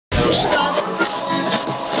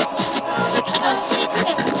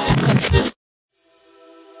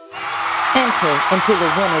into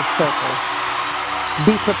the winner's circle.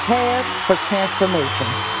 Be prepared for transformation.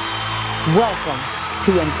 Welcome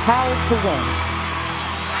to Empowered to Win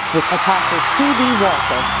with Apostle T.B.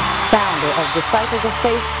 Walker, founder of Disciples of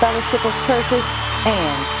Faith Fellowship of Churches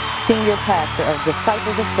and senior pastor of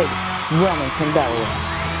Disciples of Faith, Wilmington, Delaware.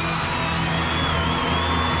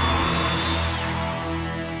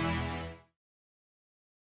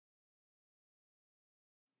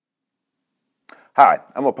 Hi,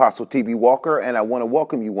 I'm Apostle T.B. Walker, and I want to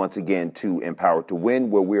welcome you once again to Empowered to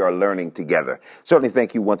Win, where we are learning together. Certainly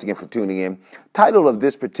thank you once again for tuning in. Title of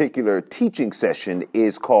this particular teaching session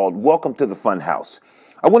is called Welcome to the Fun House.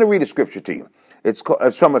 I want to read a scripture to you. It's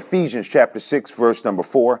from Ephesians chapter 6, verse number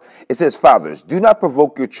 4. It says, "Fathers, do not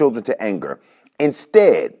provoke your children to anger.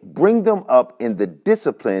 Instead, bring them up in the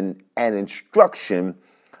discipline and instruction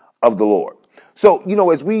of the Lord." So,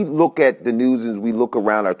 as we look at the news, as we look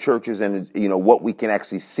around our churches and, what we can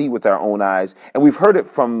actually see with our own eyes, and we've heard it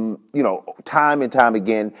from, time and time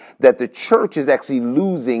again, that the church is actually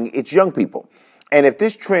losing its young people. And if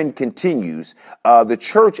this trend continues, the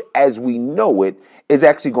church as we know it is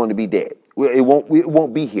actually going to be dead. It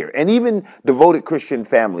won't be here. And even devoted Christian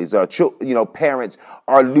families, parents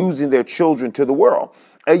are losing their children to the world.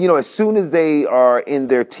 As soon as they are in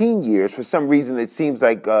their teen years, for some reason, it seems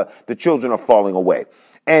like the children are falling away.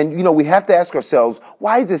 And, we have to ask ourselves,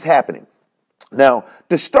 why is this happening? Now,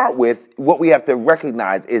 to start with, what we have to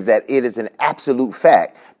recognize is that it is an absolute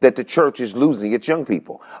fact that the church is losing its young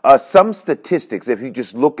people. Some statistics, if you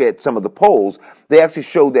just look at some of the polls, they actually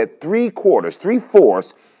show that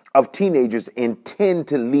three-fourths of teenagers intend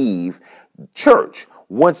to leave church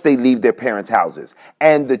once they leave their parents' houses.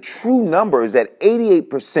 And the true number is that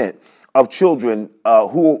 88% of children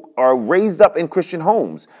who are raised up in Christian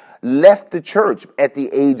homes left the church at the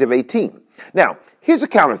age of 18. Now, here's a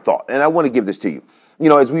counter thought, and I want to give this to you.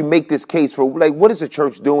 As we make this case for, what is the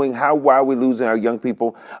church doing? Why are we losing our young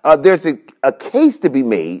people? There's a case to be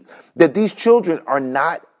made that these children are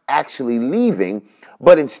not actually leaving,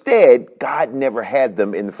 but instead, God never had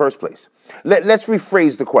them in the first place. Let's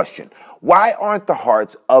rephrase the question. Why aren't the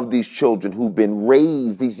hearts of these children who've been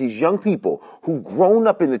raised, these young people who've grown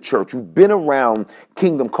up in the church, who've been around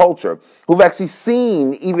kingdom culture, who've actually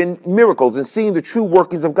seen even miracles and seen the true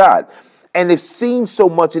workings of God, and they've seen so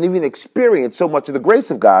much and even experienced so much of the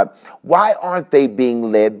grace of God, why aren't they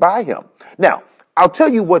being led by Him? Now, I'll tell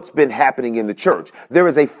you what's been happening in the church. There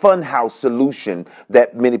is a funhouse solution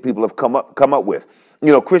that many people have come up with.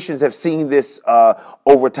 Christians have seen this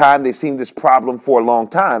over time. They've seen this problem for a long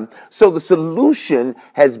time. So the solution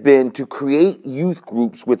has been to create youth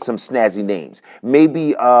groups with some snazzy names.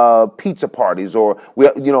 Maybe pizza parties or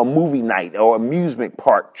a movie night or amusement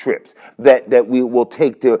park trips that we will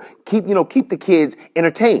take to keep the kids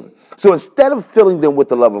entertained. So instead of filling them with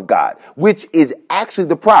the love of God, which is actually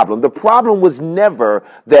the problem was never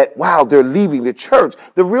that, wow, they're leaving the church.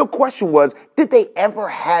 The real question was, did they ever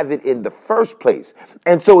have it in the first place?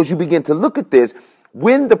 And so as you begin to look at this,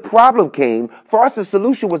 when the problem came, for us, the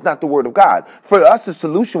solution was not the word of God. For us, the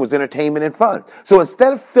solution was entertainment and fun. So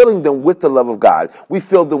instead of filling them with the love of God, we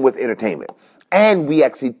filled them with entertainment. And we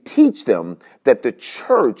actually teach them that the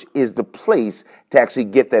church is the place to actually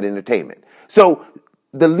get that entertainment. So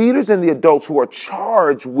the leaders and the adults who are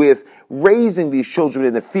charged with raising these children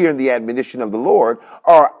in the fear and the admonition of the Lord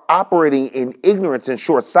are operating in ignorance and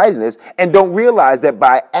short-sightedness and don't realize that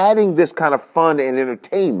by adding this kind of fun and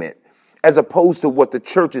entertainment, as opposed to what the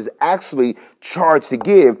church is actually charged to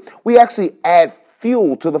give, we actually add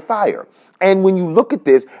fuel to the fire. And when you look at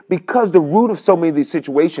this, because the root of so many of these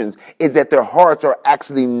situations is that their hearts are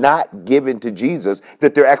actually not given to Jesus,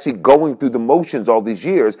 that they're actually going through the motions all these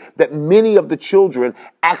years, that many of the children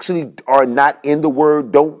actually are not in the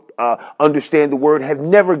Word, don't understand the Word, have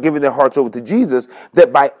never given their hearts over to Jesus,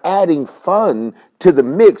 that by adding fun to the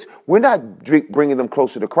mix, we're not bringing them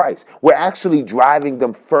closer to Christ. We're actually driving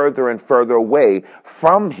them further and further away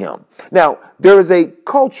from Him. Now, there is a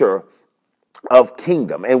culture of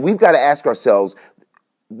kingdom, and we've got to ask ourselves,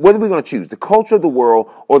 what are we going to choose, the culture of the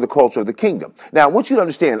world or the culture of the kingdom? Now, I want you to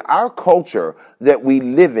understand, our culture that we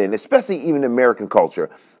live in, especially even American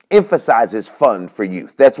culture, emphasizes fun for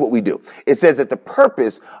youth. That's what we do. It says that the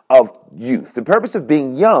purpose of youth, the purpose of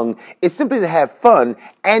being young, is simply to have fun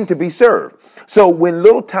and to be served. So when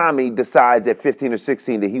little Tommy decides at 15 or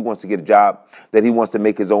 16 that he wants to get a job, that he wants to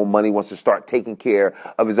make his own money, wants to start taking care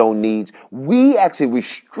of his own needs, we actually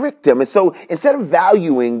restrict him. And so instead of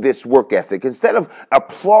valuing this work ethic, instead of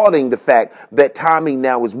applauding the fact that Tommy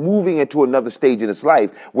now is moving into another stage in his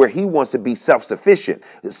life where he wants to be self-sufficient,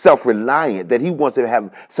 self-reliant, that he wants to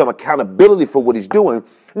have some some accountability for what he's doing.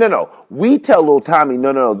 No. We tell little Tommy,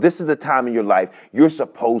 no. This is the time in your life you're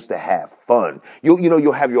supposed to have fun.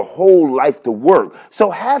 You'll have your whole life to work. So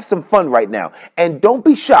have some fun right now. And don't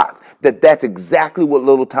be shocked that that's exactly what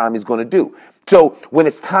little Tommy's going to do. So when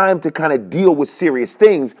it's time to kind of deal with serious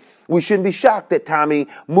things, we shouldn't be shocked that Tommy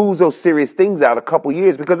moves those serious things out a couple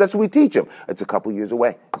years, because that's what we teach him. It's a couple years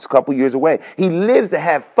away. It's a couple years away. He lives to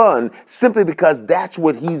have fun simply because that's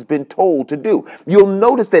what he's been told to do. You'll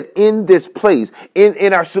notice that in this place,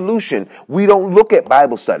 in our solution, we don't look at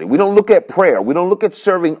Bible study. We don't look at prayer. We don't look at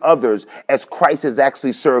serving others as Christ has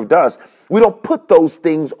actually served us. We don't put those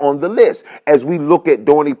things on the list as we look at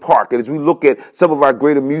Dorney Park and as we look at some of our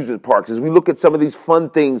great amusement parks, as we look at some of these fun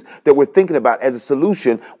things that we're thinking about as a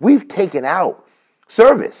solution. We've taken out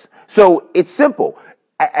service. So it's simple.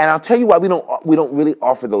 And I'll tell you why we don't really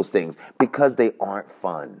offer those things, because they aren't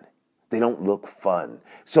fun. They don't look fun.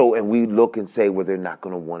 So, and we look and say, well, they're not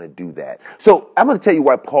going to want to do that. So I'm going to tell you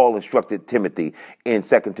why Paul instructed Timothy in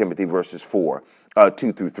 2 Timothy verses 4,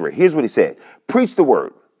 2 through 3. Here's what he said. Preach the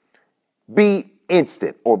word. Be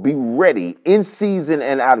instant, or be ready in season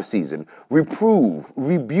and out of season. Reprove,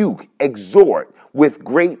 rebuke, exhort with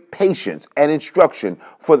great patience and instruction,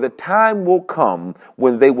 for the time will come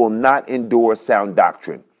when they will not endure sound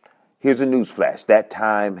doctrine. Here's a newsflash. That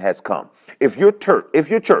time has come. If your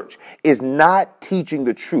church is not teaching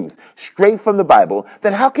the truth straight from the Bible,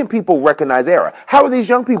 then how can people recognize error? How are these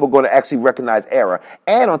young people going to actually recognize error?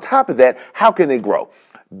 And on top of that, how can they grow?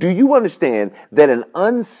 Do you understand that an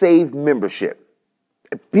unsaved membership,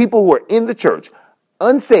 people who are in the church,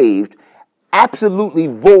 unsaved, absolutely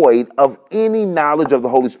void of any knowledge of the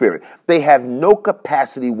Holy Spirit, they have no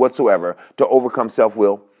capacity whatsoever to overcome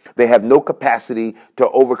self-will. They have no capacity to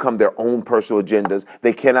overcome their own personal agendas.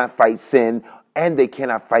 They cannot fight sin, and they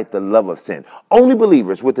cannot fight the love of sin. Only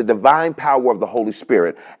believers with the divine power of the Holy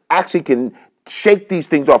Spirit actually can shake these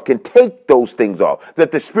things off, can take those things off,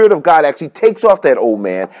 that the Spirit of God actually takes off that old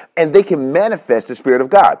man, and they can manifest the Spirit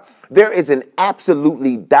of God. There is an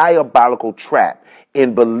absolutely diabolical trap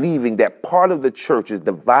in believing that part of the church's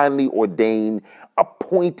divinely ordained,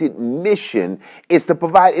 appointed mission is to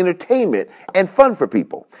provide entertainment and fun for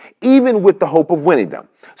people, even with the hope of winning them.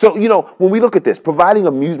 So, when we look at this, providing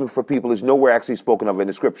amusement for people is nowhere actually spoken of in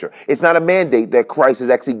the scripture. It's not a mandate that Christ has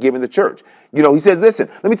actually given the church. He says, listen,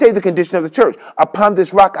 let me tell you the condition of the church. Upon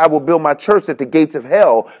this rock, I will build my church, that the gates of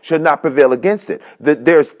hell shall not prevail against it.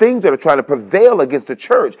 There's things that are trying to prevail against the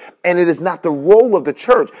church, and it is not the role of the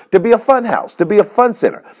church to be a fun house, to be a fun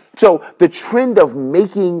center. So the trend of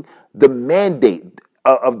making the mandate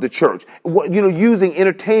of the church, using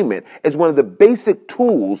entertainment as one of the basic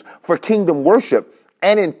tools for kingdom worship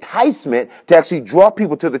and enticement to actually draw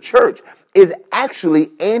people to the church, is actually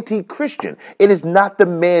anti-Christian. It is not the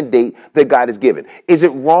mandate that God has given. Is it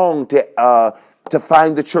wrong to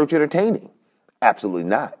find the church entertaining? Absolutely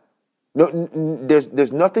not. No,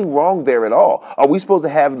 there's nothing wrong there at all. Are we supposed to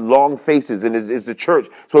have long faces, and is the church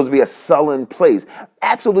supposed to be a sullen place?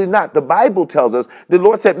 Absolutely not. The Bible tells us, the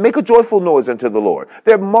Lord said, make a joyful noise unto the Lord.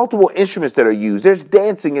 There are multiple instruments that are used. There's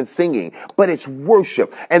dancing and singing, but it's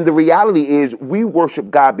worship. And the reality is, we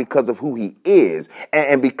worship God because of who he is,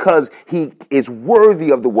 and because he is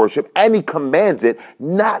worthy of the worship, and he commands it,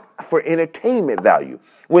 not for entertainment value.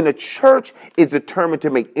 When the church is determined to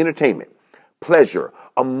make entertainment, pleasure,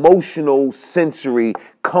 emotional, sensory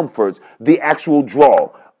comforts, the actual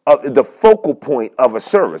draw, the focal point of a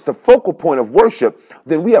service, the focal point of worship,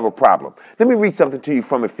 then we have a problem. Let me read something to you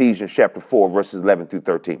from Ephesians chapter 4, verses 11 through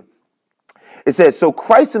 13. It says, so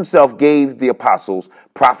Christ himself gave the apostles,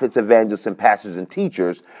 prophets, evangelists, and pastors and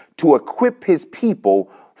teachers to equip his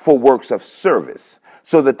people for works of service,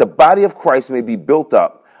 so that the body of Christ may be built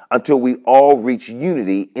up until we all reach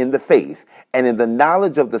unity in the faith and in the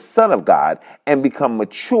knowledge of the Son of God, and become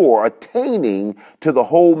mature, attaining to the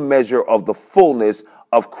whole measure of the fullness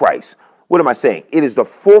of Christ. What am I saying? It is the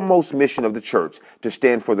foremost mission of the church to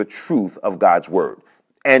stand for the truth of God's word,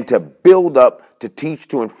 and to build up, to teach,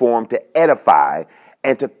 to inform, to edify,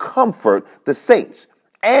 and to comfort the saints,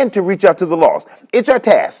 and to reach out to the lost. It's our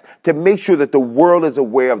task to make sure that the world is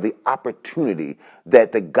aware of the opportunity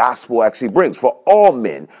that the gospel actually brings for all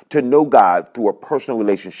men to know God through a personal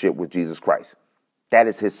relationship with Jesus Christ. That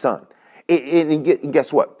is his son. And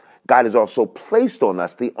guess what? God has also placed on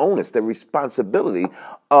us the onus, the responsibility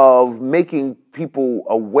of making people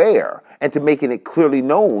aware and to making it clearly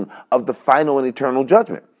known of the final and eternal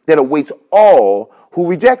judgment that awaits all who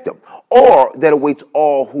reject him, or that awaits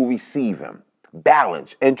all who receive him.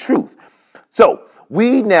 Balance and truth. So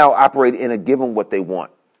we now operate in a given what they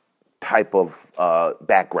want type of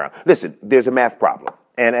background. Listen, there's a math problem.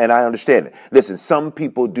 And I understand it. Listen, some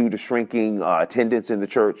people, due to shrinking attendance in the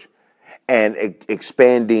church and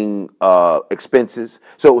expanding expenses,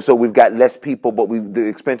 so we've got less people, but the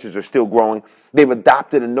expenses are still growing. They've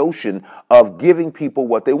adopted a notion of giving people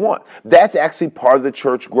what they want. That's actually part of the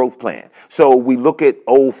church growth plan. So we look at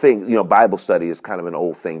old things. Bible study is kind of an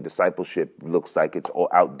old thing. Discipleship looks like it's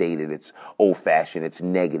outdated. It's old-fashioned. It's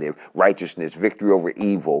negative. Righteousness, victory over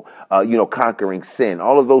evil, conquering sin.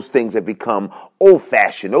 All of those things have become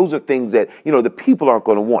old-fashioned. Those are things that the people aren't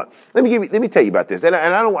going to want. Let me tell you about this. And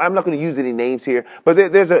I'm not going to use any names here, but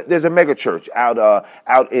there's a mega church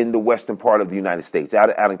out in the western part of the United States,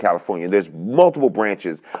 out in California. There's multiple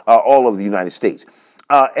branches all over the United States.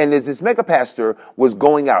 And as this mega pastor was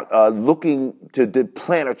going out looking to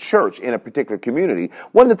plant a church in a particular community,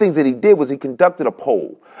 one of the things that he did was he conducted a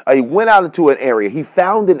poll. He went out into an area. He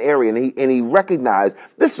found an area, and he recognized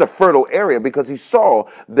this is a fertile area because he saw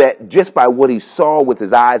that just by what he saw with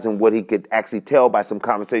his eyes and what he could actually tell by some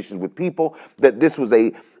conversations with people, that this was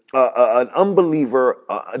an unbeliever,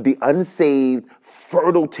 the unsaved,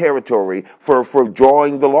 fertile territory for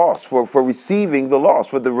drawing the lost, for receiving the lost,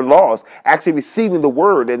 for the lost actually receiving the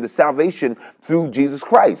word and the salvation through Jesus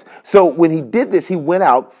Christ. So when he did this, he went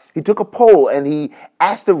out, he took a poll, and he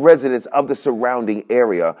asked the residents of the surrounding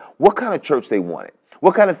area what kind of church they wanted,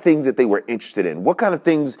 what kind of things that they were interested in, what kind of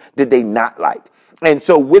things did they not like. And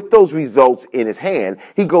so with those results in his hand,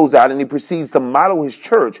 he goes out and he proceeds to model his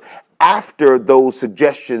church after those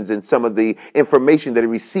suggestions and some of the information that he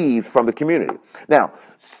received from the community. Now,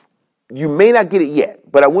 you may not get it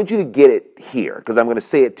yet, but I want you to get it here because I'm going to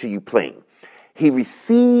say it to you plain. He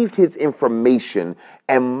received his information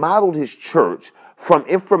and modeled his church from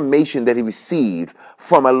information that he received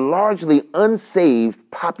from a largely unsaved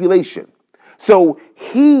population. So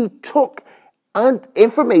he took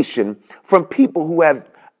information from people who have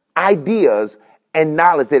ideas and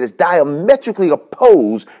knowledge that is diametrically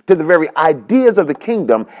opposed to the very ideas of the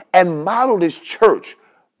kingdom and modeled his church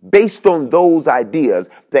based on those ideas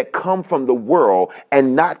that come from the world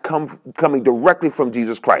and not coming directly from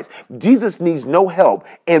Jesus Christ. Jesus needs no help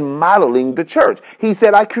in modeling the church. He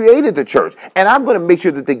said, I created the church, and I'm going to make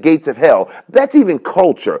sure that the gates of hell, that's even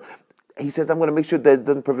culture. He says, I'm going to make sure that it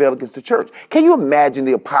doesn't prevail against the church. Can you imagine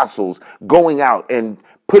the apostles going out and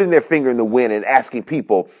putting their finger in the wind and asking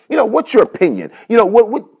people, what's your opinion?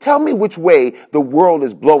 Tell me which way the world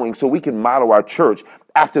is blowing so we can model our church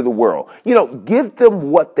after the world. Give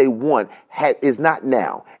them what they want is not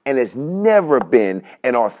now and has never been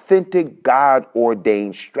an authentic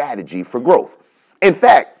God-ordained strategy for growth. In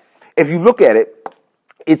fact, if you look at it,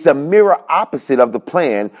 it's a mirror opposite of the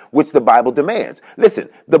plan which the Bible demands. Listen,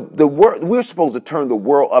 we're supposed to turn the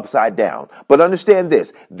world upside down. But understand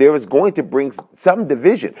this, there is going to bring some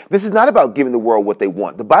division. This is not about giving the world what they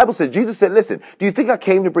want. The Bible says, Jesus said, listen, do you think I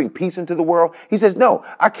came to bring peace into the world? He says, no,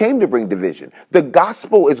 I came to bring division. The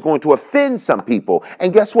gospel is going to offend some people.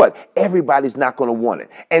 And guess what? Everybody's not going to want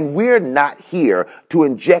it. And we're not here to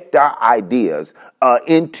inject our ideas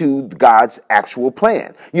into God's actual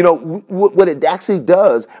plan. What it actually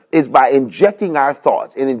does is by injecting our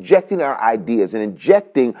thoughts and injecting our ideas and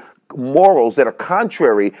injecting morals that are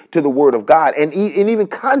contrary to the word of God and even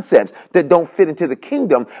concepts that don't fit into the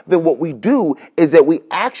kingdom, then what we do is that we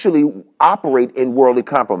actually operate in worldly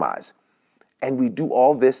compromise. And we do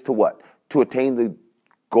all this to what? To attain the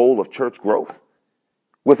goal of church growth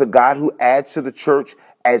with a God who adds to the church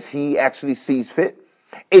as he actually sees fit.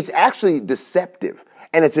 It's actually deceptive.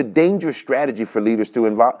 And it's a dangerous strategy for leaders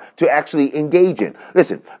to actually engage in.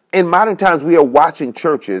 Listen, in modern times, we are watching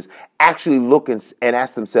churches actually look and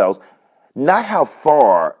ask themselves not how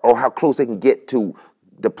far or how close they can get to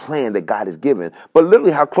the plan that God has given, but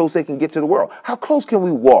literally how close they can get to the world. How close can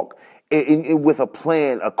we walk with a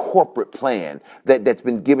plan, a corporate plan that's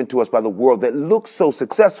been given to us by the world that looks so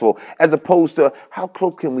successful, as opposed to how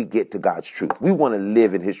close can we get to God's truth? We want to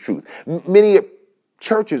live in his truth. Many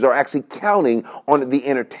churches are actually counting on the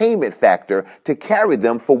entertainment factor to carry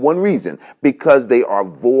them for one reason, because they are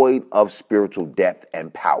void of spiritual depth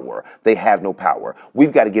and power. They have no power.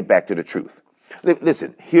 We've got to get back to the truth.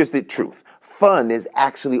 Listen, here's the truth. Fun is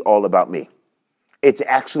actually all about me. It's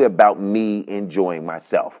actually about me enjoying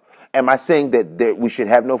myself. Am I saying that we should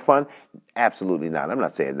have no fun? Absolutely not. I'm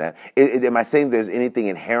not saying that. Am I saying there's anything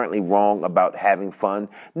inherently wrong about having fun?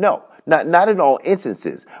 No. Not in all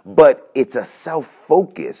instances, but it's a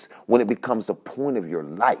self-focus when it becomes the point of your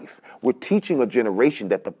life. We're teaching a generation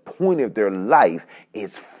that the point of their life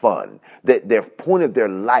is fun, that their point of their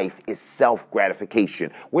life is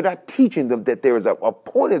self-gratification. We're not teaching them that there is a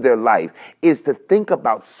point of their life is to think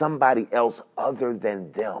about somebody else other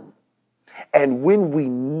than them. And when we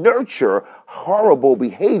nurture horrible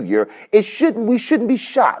behavior, we shouldn't be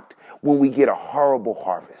shocked when we get a horrible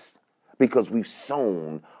harvest because we've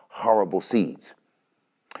sown horrible seeds.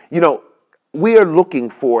 You know, we are looking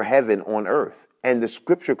for heaven on earth, and the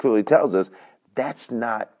scripture clearly tells us that's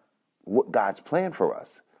not what God's plan for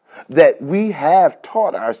us. That we have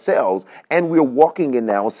taught ourselves and we're walking in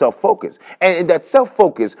now self-focus. And that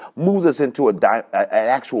self-focus moves us into an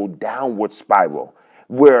actual downward spiral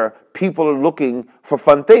where people are looking for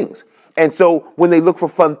fun things. And so when they look for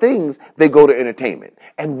fun things, they go to entertainment.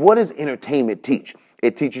 And what does entertainment teach?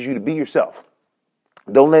 It teaches you to be yourself.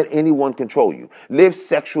 Don't let anyone control you. Live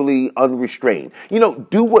sexually unrestrained. You know,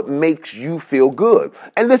 do what makes you feel good.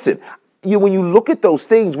 And listen, when you look at those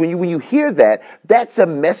things, when you hear that, that's a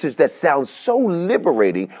message that sounds so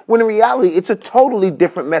liberating, when in reality, it's a totally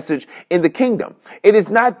different message in the kingdom. It is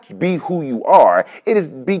not be who you are. It is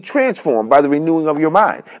be transformed by the renewing of your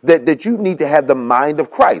mind, that you need to have the mind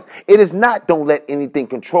of Christ. It is not don't let anything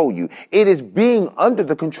control you. It is being under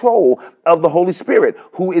the control of the Holy Spirit,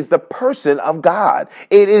 who is the person of God.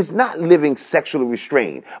 It is not living sexually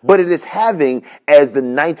restrained, but it is having as the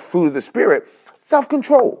ninth fruit of the Spirit,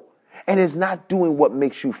 self-control. And it's not doing what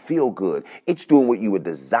makes you feel good. It's doing what you were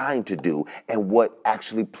designed to do and what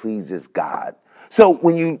actually pleases God. So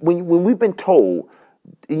when we've been told,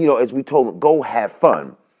 you know, as we told them, go have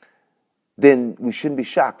fun, then we shouldn't be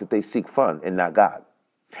shocked that they seek fun and not God.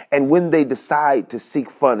 And when they decide to seek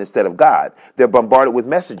fun instead of God, they're bombarded with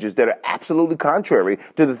messages that are absolutely contrary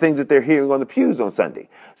to the things that they're hearing on the pews on Sunday.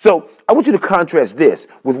 So I want you to contrast this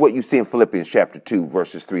with what you see in Philippians chapter 2,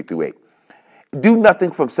 verses 3-8. Do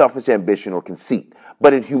nothing from selfish ambition or conceit,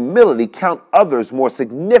 but in humility count others more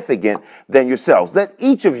significant than yourselves. Let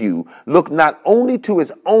each of you look not only to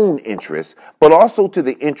his own interests, but also to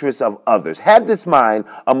the interests of others. Have this mind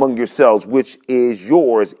among yourselves, which is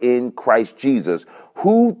yours in Christ Jesus,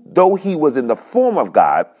 who, though he was in the form of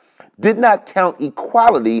God, did not count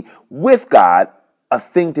equality with God a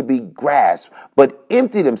thing to be grasped, but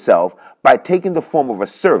emptied himself by taking the form of a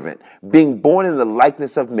servant, being born in the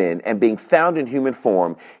likeness of men, and being found in human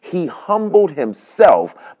form. He humbled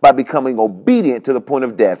himself by becoming obedient to the point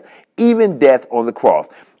of death, even death on the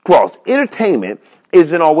cross. Entertainment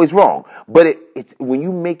isn't always wrong, but it's when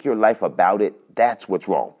you make your life about it, that's what's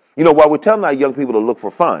wrong. You know, while we're telling our young people to look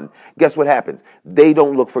for fun, guess what happens? They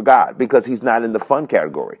don't look for God because he's not in the fun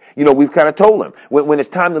category. You know, we've kind of told them when it's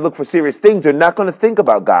time to look for serious things, they're not going to think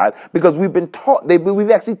about God because we've been taught,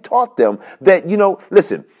 we've actually taught them that, you know,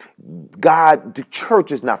 listen, God, the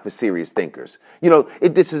church is not for serious thinkers. You know,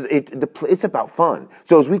 it's about fun.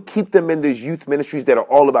 So as we keep them in these youth ministries that are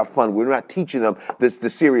all about fun, we're not teaching them the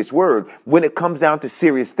serious word. When it comes down to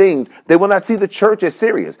serious things, they will not see the church as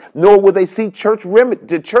serious, nor will they see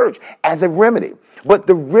the church as a remedy. But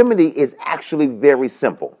the remedy is actually very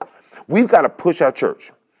simple. We've got to push our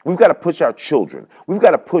church. We've got to push our children. We've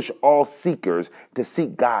got to push all seekers to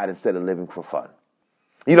seek God instead of living for fun.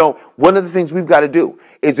 You know, one of the things we've got to do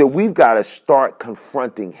is that we've got to start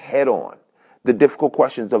confronting head on the difficult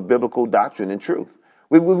questions of biblical doctrine and truth.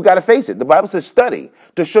 We've got to face it. The Bible says study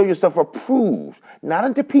to show yourself approved, not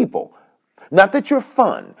unto people, not that you're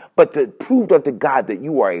fun, but to prove unto God that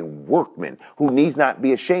you are a workman who needs not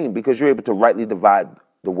be ashamed because you're able to rightly divide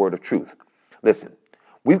the word of truth. Listen.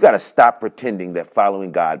 We've got to stop pretending that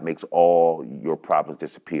following God makes all your problems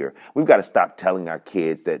disappear. We've got to stop telling our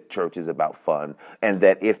kids that church is about fun and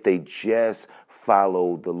that if they just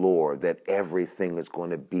follow the Lord, that everything is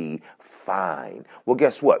going to be fine. Well,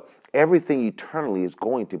 guess what? Everything eternally is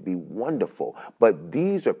going to be wonderful. But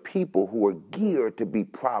these are people who are geared to be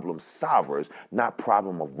problem solvers, not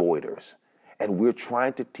problem avoiders. And we're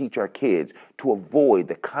trying to teach our kids to avoid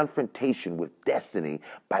the confrontation with destiny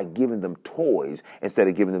by giving them toys instead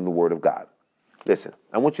of giving them the word of God. Listen,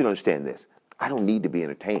 I want you to understand this. I don't need to be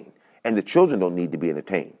entertained. And the children don't need to be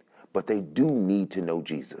entertained. But they do need to know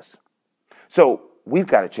Jesus. So we've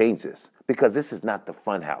got to change this because this is not the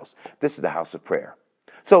fun house. This is the house of prayer.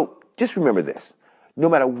 So just remember this. No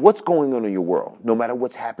matter what's going on in your world, no matter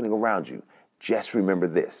what's happening around you, just remember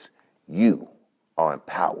this. You are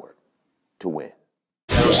empowered to win.